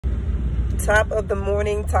Top of the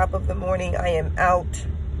morning. I am out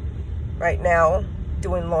right now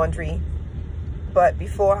doing laundry. But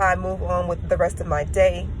before I move on with the rest of my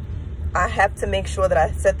day, I have to make sure that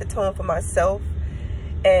I set the tone for myself.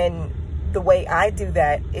 And the way I do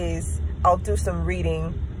that is I'll do some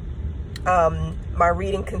reading. My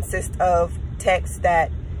reading consists of texts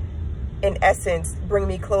that, in essence, bring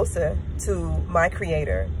me closer to my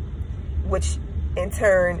Creator, which in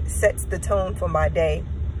turn sets the tone for my day,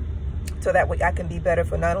 so that way I can be better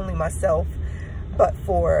for not only myself, but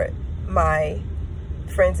for my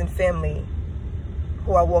friends and family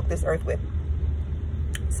who I walk this earth with.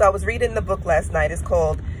 So I was reading the book last night. It's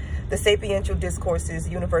called The Sapiental Discourses,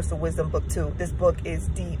 Universal Wisdom, Book 2. This book is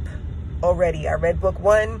deep already. I read book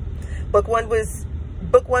 1. Book one was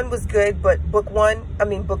good, but book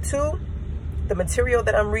 2, the material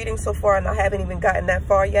that I'm reading so far, and I haven't even gotten that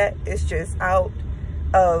far yet, is just out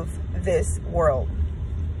of this world.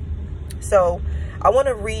 So I want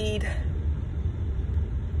to read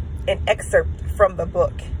an excerpt from the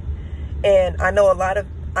book. And I know a lot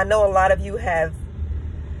of you have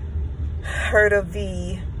heard of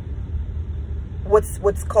the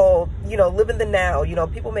what's called, live in the now.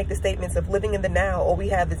 People make the statements of living in the now. All we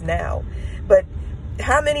have is now. But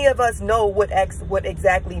how many of us know what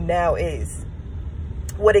exactly now is?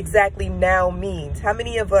 What exactly now means? How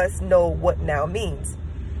many of us know what now means?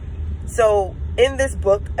 So in this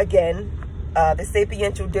book, again, the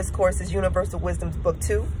Sapiental Discourses, Universal Wisdom's Book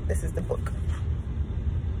 2. This is the book.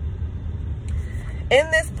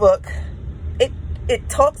 In this book, it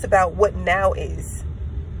talks about what now is.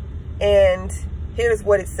 And here's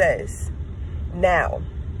what it says. Now.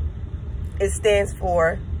 It stands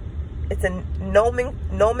for, it's a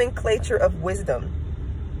nomenclature of wisdom,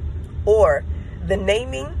 or the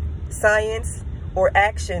naming, science, or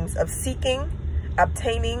actions of seeking,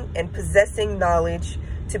 obtaining, and possessing knowledge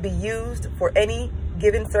to be used for any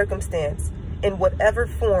given circumstance in whatever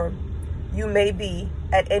form you may be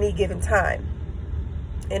at any given time.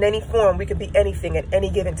 In any form, we could be anything at any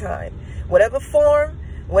given time. Whatever form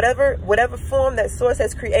that source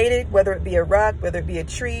has created, whether it be a rock, whether it be a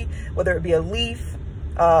tree, whether it be a leaf,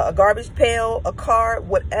 a garbage pail, a car,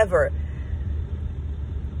 whatever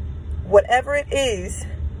it is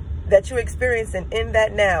that you're experiencing in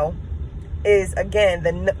that now is, again,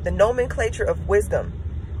 the nomenclature of wisdom,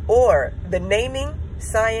 or the naming,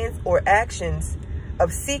 science, or actions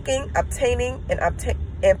of seeking, obtaining,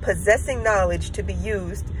 and possessing knowledge to be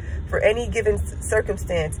used for any given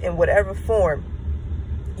circumstance in whatever form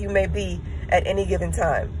you may be at any given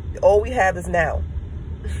time. All we have is now.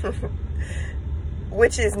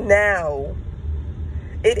 Which is now.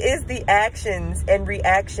 It is the actions and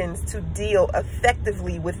reactions to deal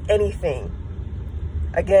effectively with anything.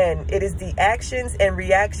 Again, it is the actions and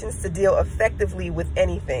reactions to deal effectively with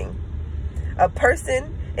anything. A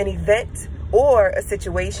person, an event, or a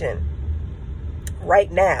situation.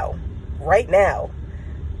 Right now,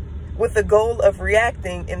 with the goal of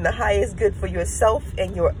reacting in the highest good for yourself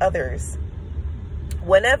and your others.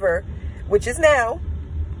 Whenever, which is now,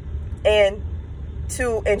 and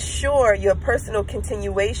to ensure your personal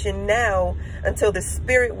continuation now until the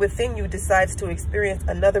spirit within you decides to experience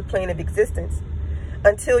another plane of existence,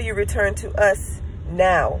 until you return to us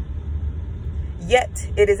now. Yet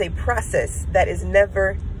it is a process that is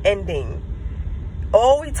never ending.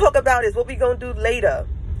 All we talk about is what we gonna do later.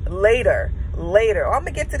 Oh, I'm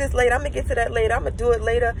gonna get to this later. I'm gonna get to that later. I'm gonna do it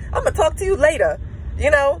later. I'm gonna talk to you later.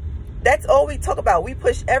 That's all we talk about. We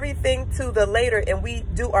push everything to the later, and we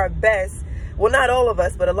do our best. Well, not all of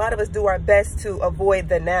us, but a lot of us do our best to avoid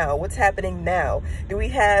the now. What's happening now? Do we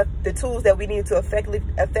have the tools that we need to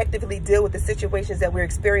effectively deal with the situations that we're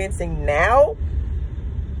experiencing now?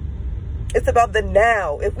 It's about the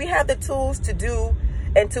now. If we have the tools to do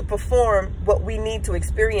and to perform what we need to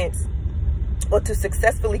experience, or to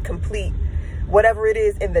successfully complete whatever it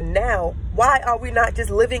is in the now, why are we not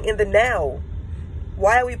just living in the now?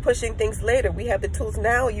 Why are we pushing things later? We have the tools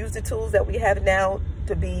now. Use the tools that we have now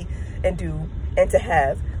to be and do and to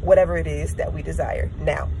have whatever it is that we desire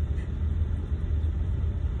now.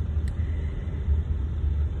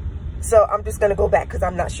 So I'm just going to go back because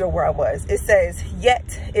I'm not sure where I was. It says,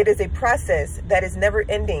 yet it is a process that is never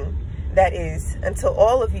ending. That is, until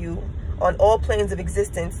all of you on all planes of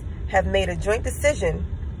existence have made a joint decision,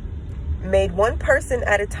 made one person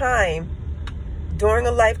at a time during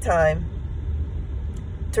a lifetime,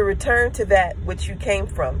 to return to that which you came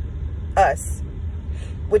from, us,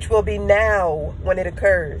 which will be now when it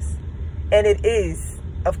occurs. And it is,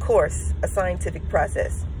 of course, a scientific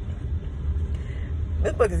process.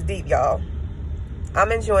 This book is deep, y'all.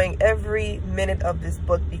 I'm enjoying every minute of this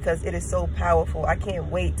book because it is so powerful. I can't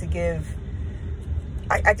wait to give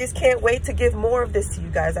I just can't wait to give more of this to you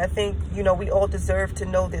guys. I think, you know, we all deserve to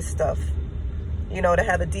know this stuff, you know, to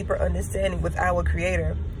have a deeper understanding with our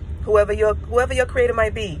creator, whoever your creator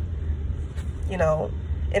might be, you know.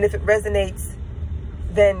 And if it resonates,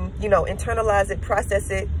 then, you know, internalize it, process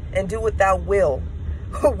it, and do what thou will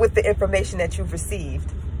with the information that you've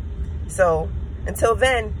received. So until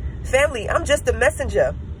then, family, I'm just a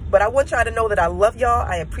messenger, but I want y'all to know that I love y'all.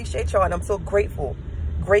 I appreciate y'all, and I'm so grateful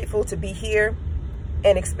to be here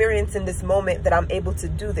and experiencing this moment that I'm able to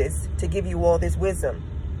do this, to give you all this wisdom.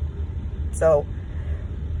 So,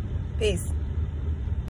 peace.